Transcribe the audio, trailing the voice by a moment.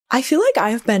I feel like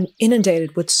I have been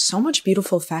inundated with so much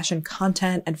beautiful fashion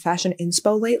content and fashion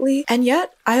inspo lately, and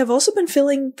yet I have also been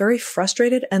feeling very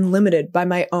frustrated and limited by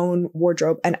my own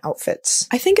wardrobe and outfits.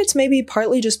 I think it's maybe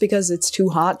partly just because it's too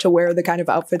hot to wear the kind of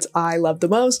outfits I love the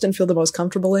most and feel the most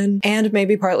comfortable in, and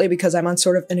maybe partly because I'm on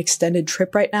sort of an extended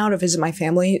trip right now to visit my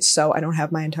family, so I don't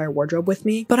have my entire wardrobe with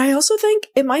me. But I also think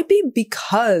it might be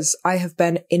because I have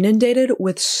been inundated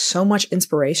with so much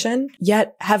inspiration,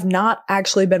 yet have not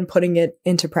actually been putting it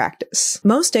into practice.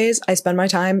 Most days I spend my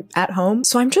time at home,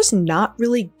 so I'm just not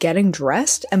really getting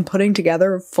dressed and putting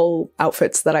together full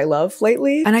outfits that I love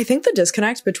lately. And I think the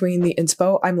disconnect between the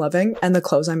inspo I'm loving and the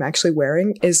clothes I'm actually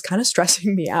wearing is kind of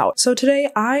stressing me out. So today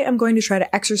I am going to try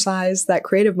to exercise that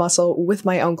creative muscle with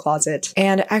my own closet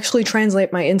and actually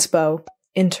translate my inspo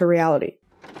into reality.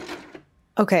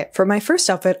 Okay, for my first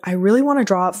outfit, I really want to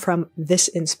draw from this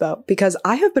inspo because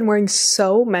I have been wearing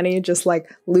so many just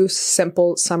like loose,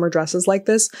 simple summer dresses like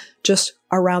this just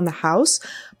around the house.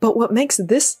 But what makes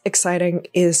this exciting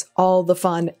is all the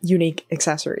fun, unique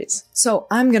accessories. So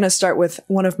I'm gonna start with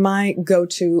one of my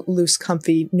go-to loose,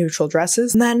 comfy, neutral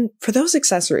dresses. And then for those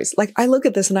accessories, like I look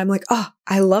at this and I'm like, oh,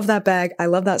 I love that bag. I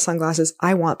love that sunglasses.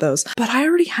 I want those. But I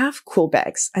already have cool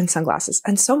bags and sunglasses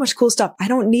and so much cool stuff. I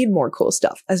don't need more cool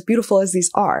stuff, as beautiful as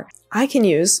these are. I can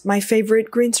use my favorite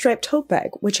green striped tote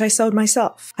bag, which I sewed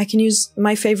myself. I can use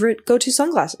my favorite go-to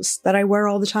sunglasses that I wear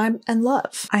all the time and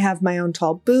love. I have my own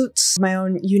tall boots, my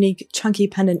own unique chunky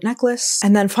pendant necklace.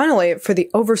 And then finally, for the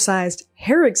oversized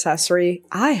hair accessory,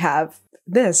 I have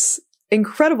this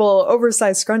incredible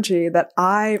oversized scrunchie that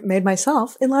I made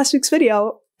myself in last week's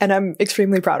video and I'm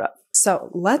extremely proud of. So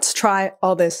let's try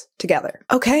all this together.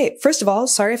 Okay, first of all,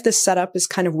 sorry if this setup is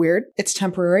kind of weird. It's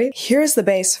temporary. Here's the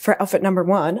base for outfit number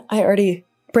one. I already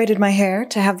braided my hair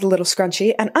to have the little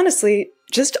scrunchie, and honestly,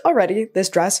 just already this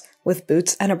dress with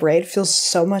boots and a braid feels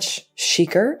so much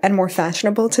chicer and more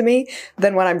fashionable to me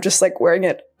than when I'm just like wearing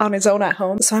it on its own at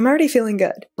home. So I'm already feeling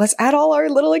good. Let's add all our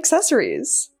little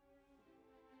accessories.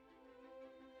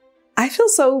 I feel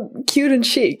so cute and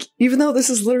chic, even though this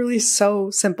is literally so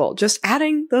simple. Just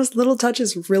adding those little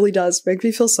touches really does make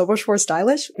me feel so much more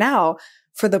stylish. Now,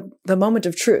 for the moment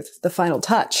of truth, the final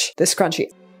touch, the scrunchie.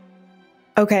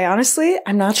 Okay, honestly,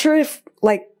 I'm not sure if,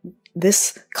 like,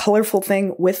 this colorful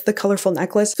thing with the colorful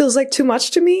necklace feels like too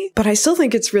much to me, but I still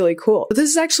think it's really cool. But this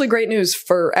is actually great news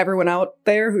for everyone out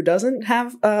there who doesn't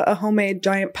have a homemade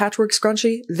giant patchwork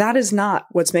scrunchie. That is not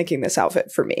what's making this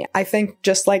outfit for me. I think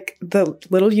just like the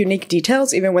little unique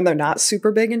details, even when they're not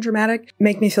super big and dramatic,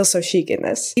 make me feel so chic in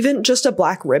this. Even just a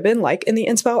black ribbon, like in the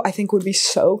inspo, I think would be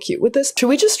so cute with this. Should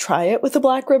we just try it with a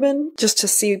black ribbon just to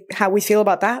see how we feel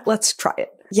about that? Let's try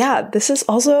it. Yeah, this is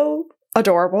also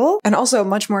adorable and also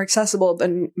much more accessible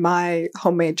than my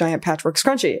homemade giant patchwork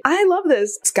scrunchie. I love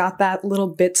this. It's got that little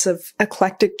bits of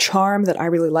eclectic charm that I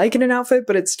really like in an outfit,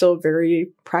 but it's still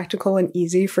very practical and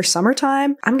easy for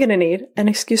summertime. I'm gonna need an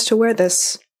excuse to wear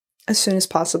this as soon as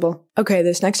possible. Okay,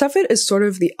 this next outfit is sort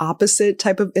of the opposite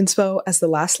type of inspo as the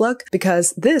last look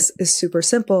because this is super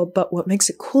simple, but what makes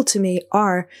it cool to me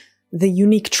are the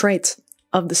unique traits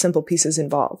of the simple pieces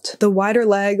involved. The wider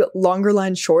leg, longer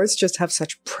line shorts just have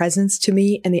such presence to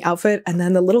me in the outfit, and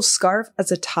then the little scarf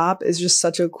as a top is just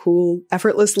such a cool,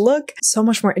 effortless look. So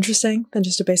much more interesting than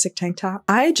just a basic tank top.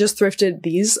 I just thrifted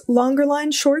these longer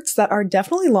line shorts that are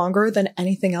definitely longer than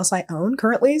anything else I own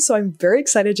currently, so I'm very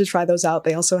excited to try those out.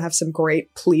 They also have some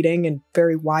great pleating and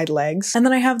very wide legs. And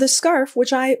then I have this scarf,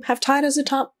 which I have tied as a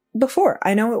top before.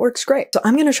 I know it works great. So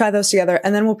I'm gonna try those together,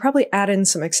 and then we'll probably add in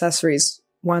some accessories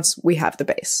once we have the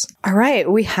base. All right,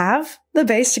 we have the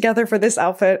base together for this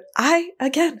outfit. I,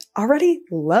 again, already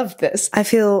love this. I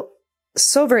feel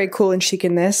so very cool and chic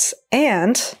in this,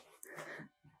 and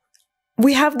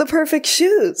we have the perfect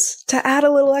shoes to add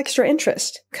a little extra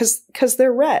interest, because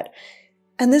they're red,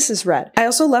 and this is red. I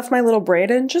also left my little braid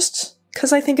in just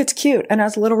because I think it's cute, and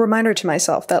as a little reminder to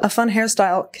myself that a fun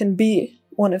hairstyle can be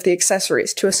one of the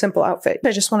accessories to a simple outfit.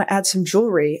 I just want to add some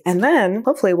jewelry, and then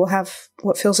hopefully we'll have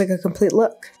what feels like a complete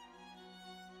look.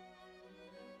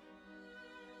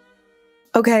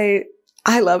 Okay,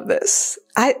 I love this.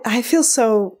 I feel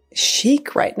so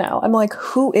chic right now. I'm like,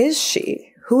 who is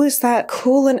she? Who is that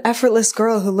cool and effortless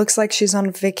girl who looks like she's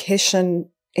on vacation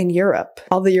in Europe?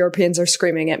 All the Europeans are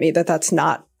screaming at me that that's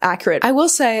not accurate. I will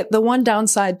say the one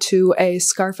downside to a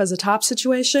scarf as a top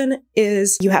situation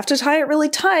is you have to tie it really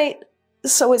tight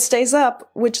so it stays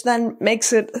up, which then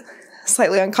makes it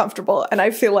slightly uncomfortable. And I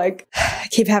feel like I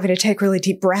keep having to take really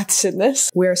deep breaths in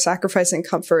this. We're sacrificing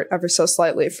comfort ever so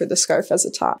slightly for the scarf as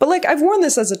a top. But like, I've worn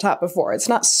this as a top before. It's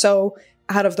not so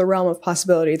out of the realm of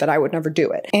possibility that I would never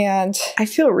do it. And I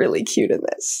feel really cute in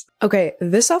this. Okay,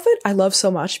 this outfit I love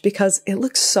so much because it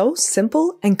looks so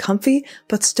simple and comfy,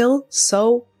 but still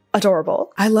so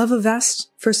adorable. I love a vest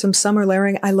for some summer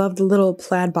layering. I love the little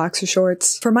plaid boxer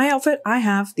shorts. For my outfit, I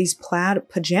have these plaid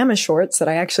pajama shorts that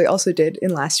I actually also did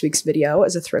in last week's video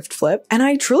as a thrift flip. And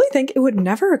I truly think it would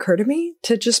never occur to me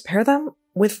to just pair them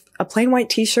with a plain white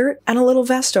t-shirt and a little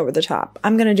vest over the top.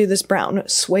 I'm gonna do this brown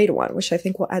suede one, which I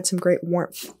think will add some great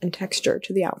warmth and texture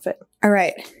to the outfit. All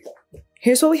right.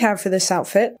 Here's what we have for this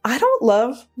outfit. I don't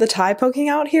love the tie poking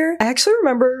out here. I actually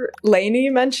remember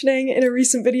Lainey mentioning in a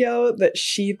recent video that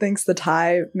she thinks the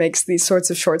tie makes these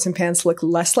sorts of shorts and pants look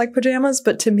less like pajamas,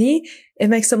 but to me, it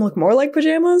makes them look more like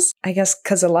pajamas. I guess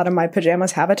because a lot of my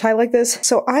pajamas have a tie like this.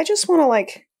 So I just want to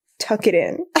like tuck it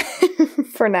in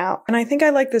for now. And I think I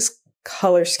like this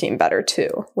color scheme better too,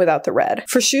 without the red.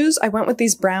 For shoes, I went with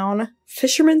these brown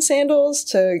fisherman sandals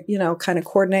to, you know, kind of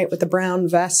coordinate with the brown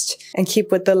vest and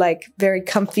keep with the like very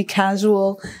comfy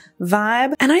casual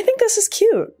vibe. And I think this is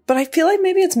cute, but I feel like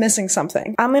maybe it's missing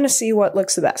something. I'm gonna see what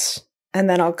looks the best, and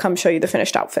then I'll come show you the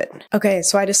finished outfit. Okay,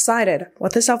 so I decided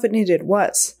what this outfit needed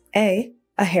was a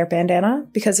hair bandana,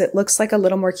 because it looks like a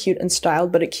little more cute and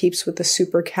styled, but it keeps with the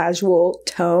super casual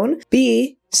tone.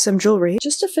 B, some jewelry,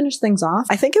 just to finish things off.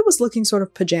 I think it was looking sort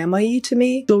of pajama-y to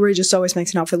me. Jewelry just always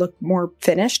makes an outfit look more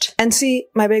finished. And C,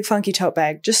 my big funky tote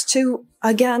bag, just to,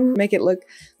 again, make it look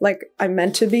like I'm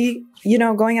meant to be, you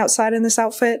know, going outside in this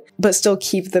outfit, but still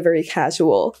keep the very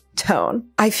casual tone.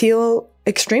 I feel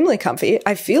extremely comfy.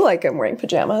 I feel like I'm wearing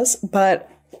pajamas, but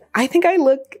I think I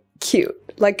look cute.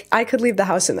 Like, I could leave the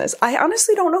house in this. I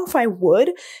honestly don't know if I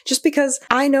would, just because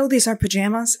I know these are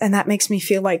pajamas, and that makes me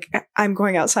feel like I'm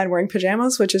going outside wearing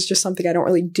pajamas, which is just something I don't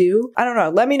really do. I don't know.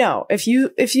 Let me know. If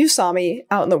you saw me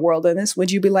out in the world in this, would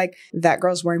you be like, that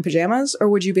girl's wearing pajamas? Or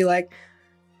would you be like,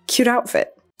 cute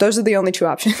outfit? Those are the only two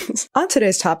options. On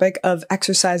today's topic of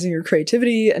exercising your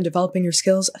creativity and developing your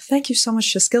skills, thank you so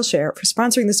much to Skillshare for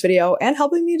sponsoring this video and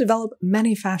helping me develop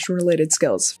many fashion-related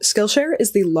skills. Skillshare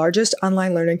is the largest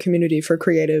online learning community for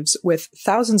creatives with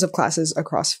thousands of classes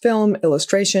across film,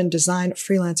 illustration, design,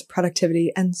 freelance,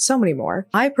 productivity, and so many more.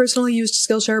 I personally used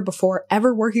Skillshare before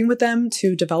ever working with them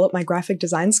to develop my graphic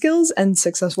design skills and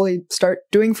successfully start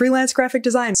doing freelance graphic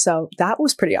design, so that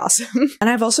was pretty awesome. And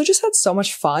I've also just had so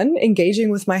much fun engaging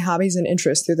with my hobbies and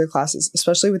interests through their classes,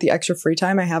 especially with the extra free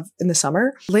time I have in the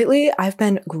summer. Lately, I've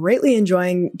been greatly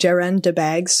enjoying Jaren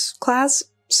DeBag's class.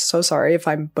 So sorry if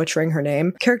I'm butchering her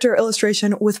name. Character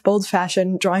illustration with bold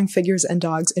fashion, drawing figures and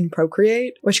dogs in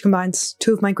Procreate, which combines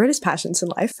two of my greatest passions in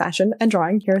life, fashion and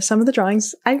drawing. Here are some of the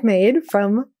drawings I've made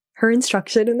from her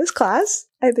instruction in this class.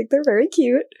 I think they're very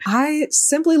cute. I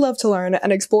simply love to learn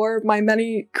and explore my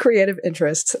many creative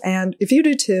interests. And if you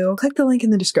do too, click the link in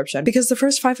the description, because the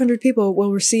first 500 people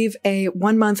will receive a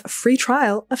 1-month free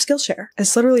trial of Skillshare.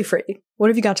 It's literally free. What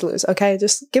have you got to lose? Okay,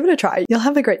 just give it a try. You'll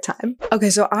have a great time.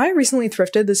 Okay, so I recently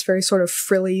thrifted this very sort of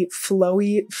frilly,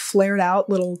 flowy, flared out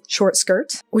little short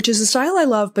skirt, which is a style I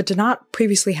love but did not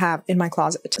previously have in my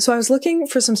closet. So I was looking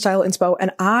for some style inspo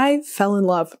and I fell in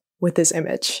love with this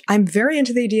image. I'm very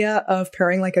into the idea of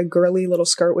pairing like a girly little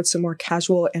skirt with some more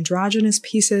casual androgynous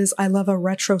pieces. I love a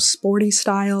retro sporty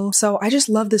style. So I just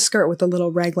love this skirt with a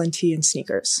little raglan tee and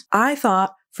sneakers. I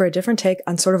thought, for a different take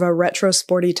on sort of a retro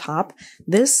sporty top,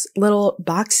 this little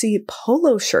boxy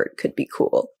polo shirt could be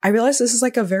cool. I realize this is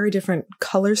like a very different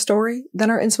color story than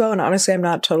our inspo, and honestly, I'm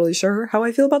not totally sure how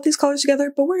I feel about these colors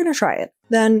together, but we're gonna try it.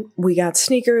 Then we got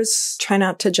sneakers. Try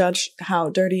not to judge how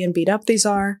dirty and beat up these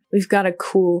are. We've got a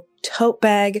cool tote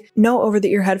bag. No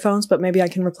over-the-ear headphones, but maybe I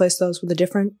can replace those with a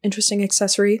different interesting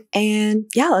accessory. And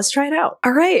yeah, let's try it out.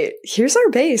 All right, here's our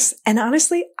base. And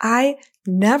honestly, I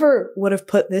never would have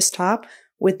put this top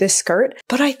with this skirt,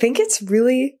 but I think it's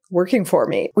really working for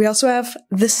me. We also have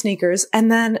the sneakers,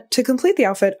 and then to complete the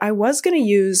outfit, I was gonna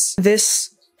use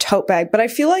this tote bag, but I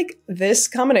feel like this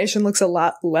combination looks a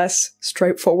lot less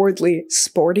straightforwardly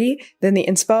sporty than the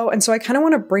inspo, and so I kind of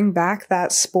want to bring back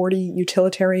that sporty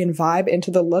utilitarian vibe into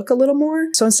the look a little more.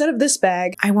 So instead of this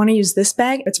bag, I want to use this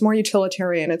bag. It's more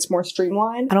utilitarian, it's more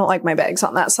streamlined. I don't like my bags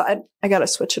on that side. I gotta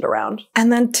switch it around.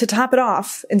 And then to top it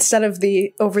off, instead of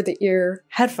the over-the-ear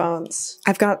headphones,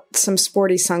 I've got some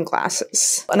sporty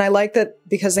sunglasses. And I like that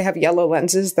because they have yellow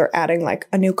lenses, they're adding like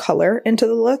a new color into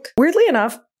the look. Weirdly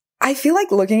enough, I feel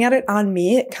like looking at it on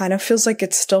me, it kind of feels like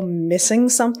it's still missing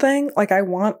something. Like I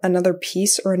want another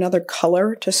piece or another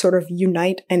color to sort of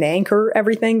unite and anchor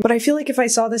everything. But I feel like if I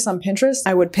saw this on Pinterest,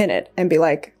 I would pin it and be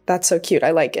like, that's so cute. I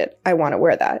like it. I want to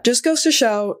wear that. Just goes to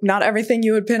show not everything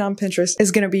you would pin on Pinterest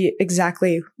is going to be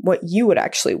exactly what you would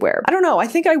actually wear. I don't know. I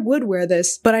think I would wear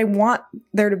this, but I want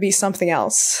there to be something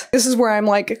else. This is where I'm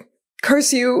like,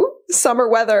 curse you, summer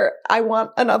weather. I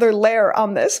want another layer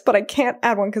on this, but I can't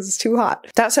add one because it's too hot.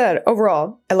 That said,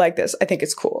 overall, I like this. I think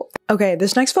it's cool. Okay,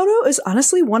 this next photo is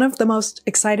honestly one of the most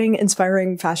exciting,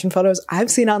 inspiring fashion photos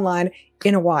I've seen online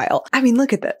in a while. I mean,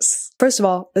 look at this. First of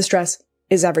all, this dress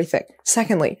is everything.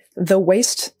 Secondly, the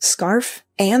waist scarf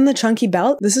and the chunky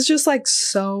belt. This is just like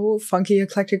so funky,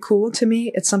 eclectic, cool to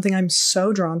me. It's something I'm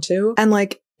so drawn to. And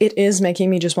like, it is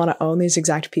making me just want to own these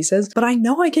exact pieces, but I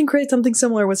know I can create something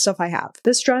similar with stuff I have.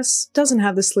 This dress doesn't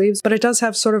have the sleeves, but it does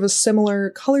have sort of a similar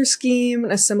color scheme,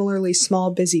 a similarly small,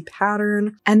 busy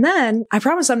pattern. And then I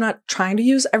promise I'm not trying to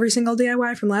use every single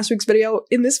DIY from last week's video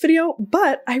in this video,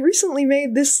 but I recently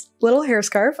made this little hair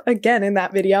scarf again in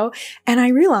that video, and I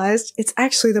realized it's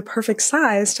actually the perfect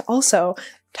size to also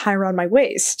tie around my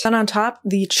waist. And on top,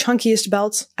 the chunkiest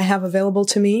belt I have available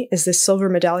to me is this silver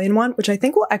medallion one, which I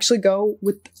think will actually go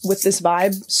with this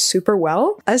vibe super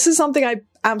well. This is something I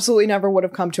absolutely never would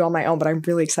have come to on my own, but I'm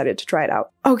really excited to try it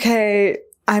out. Okay,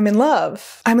 I'm in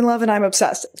love. I'm in love and I'm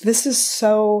obsessed. This is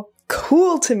so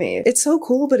cool to me. It's so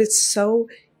cool, but it's so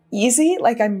easy.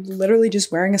 Like I'm literally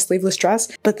just wearing a sleeveless dress,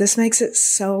 but this makes it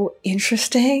so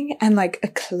interesting and like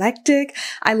eclectic.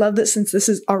 I love that since this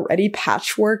is already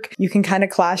patchwork, you can kind of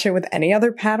clash it with any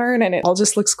other pattern and it all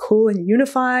just looks cool and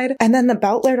unified. And then the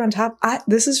belt layered on top,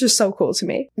 this is just so cool to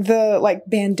me. The like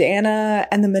bandana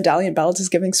and the medallion belt is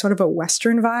giving sort of a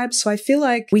Western vibe. So I feel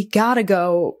like we gotta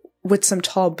go with some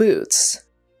tall boots.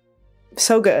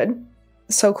 So good.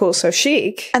 So cool, so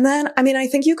chic. And then, I mean, I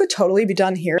think you could totally be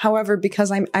done here. However,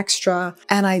 because I'm extra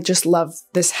and I just love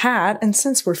this hat, and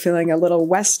since we're feeling a little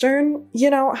Western, you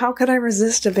know, how could I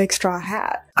resist a big straw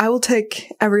hat? I will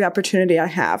take every opportunity I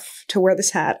have to wear this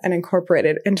hat and incorporate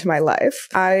it into my life.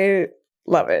 I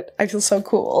love it. I feel so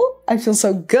cool. I feel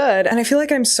so good. And I feel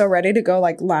like I'm so ready to go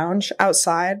like lounge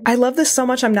outside. I love this so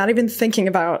much. I'm not even thinking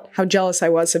about how jealous I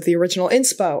was of the original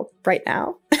inspo right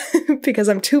now because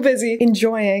I'm too busy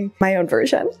enjoying my own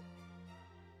version.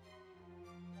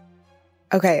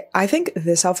 Okay, I think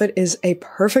this outfit is a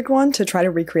perfect one to try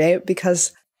to recreate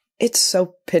because it's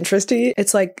so Pinteresty.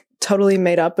 It's like totally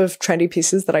made up of trendy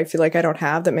pieces that I feel like I don't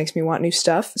have that makes me want new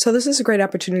stuff. So this is a great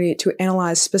opportunity to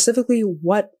analyze specifically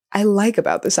what I like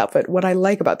about this outfit, what I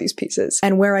like about these pieces,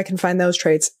 and where I can find those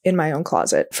traits in my own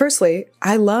closet. Firstly,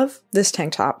 I love this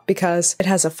tank top because it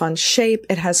has a fun shape,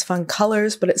 it has fun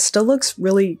colors, but it still looks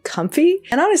really comfy.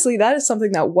 And honestly, that is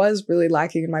something that was really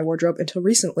lacking in my wardrobe until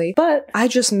recently, but I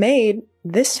just made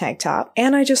this tank top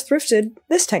and I just thrifted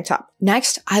this tank top.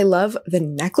 Next, I love the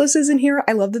necklaces in here.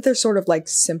 I love that they're sort of like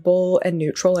simple and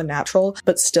neutral and natural,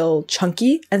 but still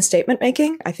chunky and statement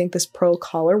making. I think this pearl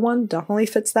collar one definitely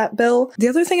fits that bill. The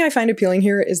other thing I find appealing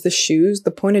here is the shoes.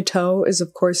 The pointed toe is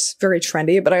of course very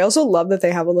trendy, but I also love that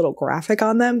they have a little graphic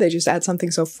on them. They just add something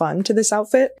so fun to this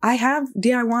outfit. I have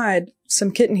DIY'd some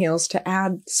kitten heels to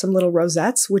add some little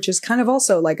rosettes, which is kind of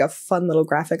also like a fun little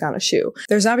graphic on a shoe.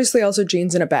 There's obviously also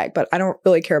jeans in a bag, but I don't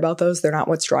really care about those. They're not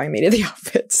what's drawing me to the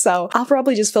outfit. So I'll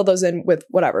probably just fill those in with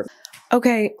whatever.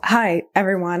 Okay. Hi,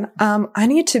 everyone. I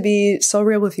need to be so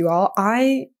real with you all.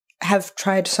 I have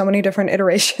tried so many different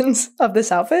iterations of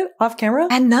this outfit off camera,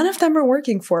 and none of them are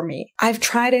working for me. I've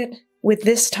tried it with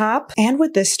this top and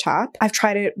with this top. I've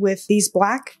tried it with these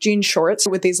black jean shorts,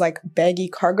 with these like baggy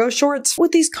cargo shorts,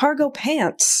 with these cargo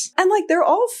pants. And like, they're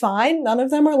all fine. None of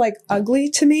them are like ugly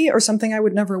to me or something I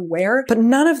would never wear, but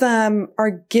none of them are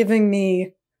giving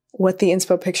me what the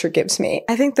inspo picture gives me.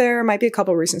 I think there might be a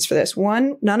couple reasons for this.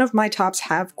 One, none of my tops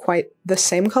have quite the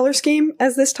same color scheme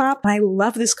as this top. I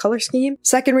love this color scheme.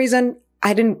 Second reason,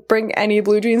 I didn't bring any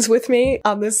blue jeans with me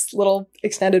on this little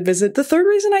extended visit. The third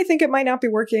reason I think it might not be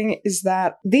working is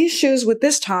that these shoes with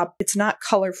this top, it's not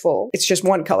colorful. It's just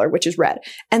one color, which is red.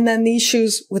 And then these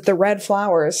shoes with the red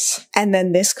flowers and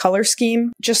then this color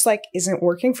scheme just like isn't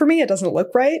working for me. It doesn't look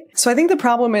right. So I think the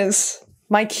problem is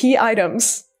my key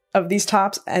items of these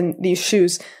tops and these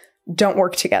shoes don't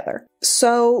work together.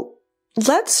 So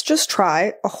let's just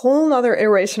try a whole nother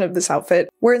iteration of this outfit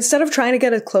where instead of trying to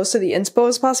get as close to the inspo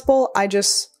as possible, I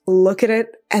just look at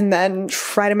it and then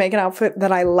try to make an outfit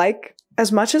that I like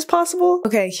as much as possible.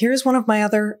 Okay, here's one of my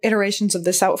other iterations of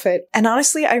this outfit. And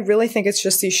honestly, I really think it's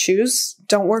just these shoes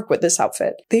don't work with this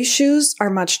outfit. These shoes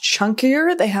are much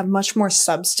chunkier. They have much more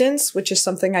substance, which is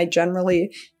something I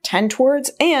generally tend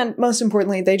towards. And most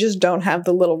importantly, they just don't have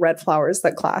the little red flowers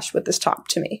that clash with this top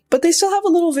to me. But they still have a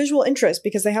little visual interest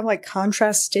because they have like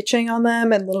contrast stitching on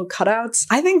them and little cutouts.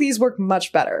 I think these work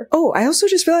much better. Oh, I also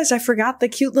just realized I forgot the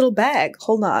cute little bag.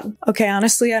 Hold on. Okay,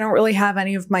 honestly, I don't really have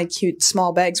any of my cute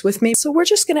small bags with me, so we're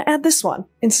just gonna add this one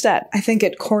instead. I think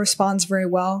it corresponds very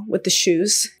well with the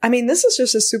shoes. I mean, this is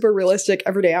just a super realistic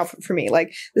everyday outfit for me.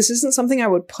 Like, this isn't something I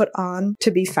would put on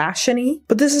to be fashion-y,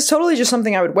 but this is totally just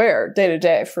something I would wear day to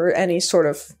day for any sort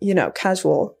of, you know,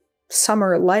 casual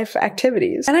summer life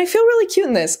activities. And I feel really cute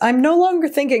in this. I'm no longer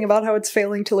thinking about how it's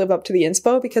failing to live up to the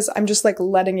inspo because I'm just like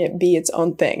letting it be its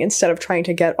own thing instead of trying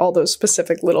to get all those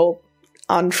specific little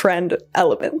on-trend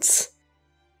elements.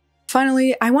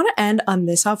 Finally, I want to end on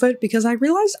this outfit because I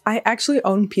realized I actually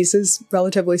own pieces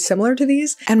relatively similar to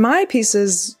these, and my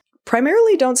pieces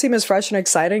primarily don't seem as fresh and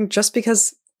exciting just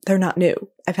because they're not new.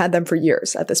 I've had them for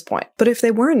years at this point. But if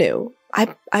they were new,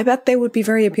 I bet they would be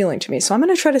very appealing to me. So I'm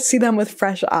going to try to see them with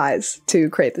fresh eyes to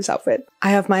create this outfit. I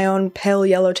have my own pale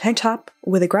yellow tank top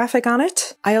with a graphic on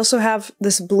it. I also have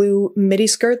this blue midi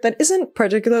skirt that isn't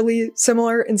particularly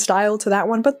similar in style to that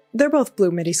one, but they're both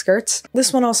blue midi skirts.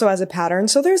 This one also has a pattern,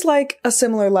 so there's like a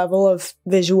similar level of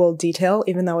visual detail,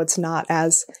 even though it's not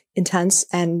as intense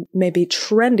and maybe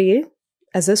trendy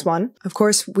as this one. Of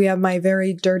course, we have my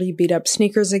very dirty beat up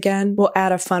sneakers again. We'll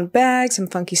add a fun bag, some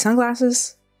funky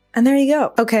sunglasses, and there you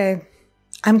go. Okay,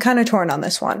 I'm kind of torn on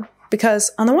this one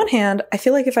because on the one hand, I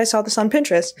feel like if I saw this on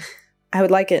Pinterest, I would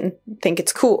like it and think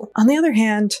it's cool. On the other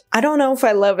hand, I don't know if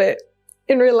I love it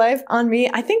in real life on me.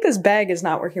 I think this bag is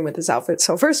not working with this outfit.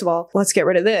 So first of all, let's get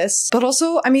rid of this. But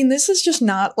also, I mean, this is just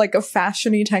not like a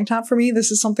fashion-y tank top for me. This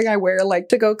is something I wear like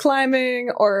to go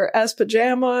climbing or as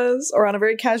pajamas or on a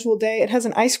very casual day. It has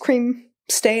an ice cream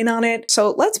stain on it.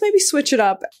 So let's maybe switch it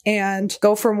up and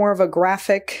go for more of a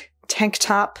graphic tank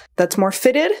top that's more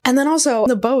fitted. And then also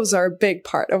the bows are a big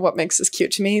part of what makes this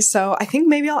cute to me. So I think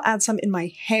maybe I'll add some in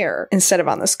my hair instead of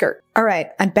on the skirt. All right,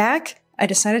 I'm back. I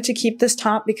decided to keep this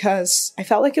top because I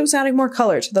felt like it was adding more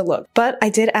color to the look. But I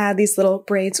did add these little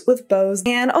braids with bows.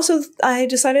 And also I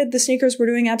decided the sneakers were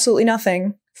doing absolutely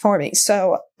nothing for me.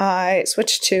 So I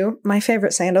switched to my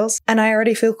favorite sandals and I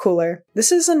already feel cooler.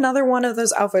 This is another one of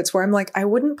those outfits where I'm like, I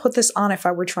wouldn't put this on if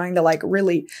I were trying to like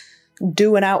really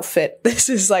do an outfit. This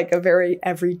is like a very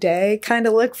everyday kind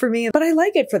of look for me, but I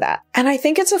like it for that. And I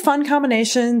think it's a fun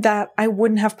combination that I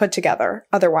wouldn't have put together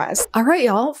otherwise. All right,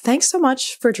 y'all. Thanks so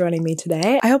much for joining me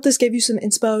today. I hope this gave you some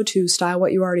inspo to style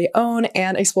what you already own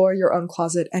and explore your own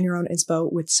closet and your own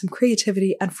inspo with some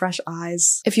creativity and fresh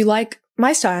eyes. If you like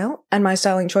my style and my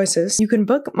styling choices, you can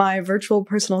book my virtual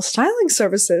personal styling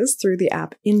services through the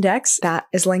app Index. That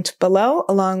is linked below,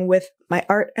 along with my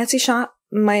art Etsy shop,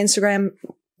 my Instagram.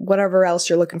 Whatever else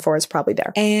you're looking for is probably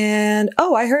there. And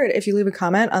oh, I heard if you leave a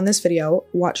comment on this video,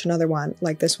 watch another one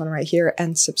like this one right here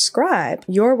and subscribe,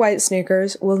 your white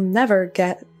sneakers will never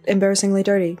get embarrassingly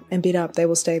dirty and beat up. They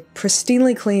will stay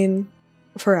pristinely clean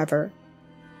forever.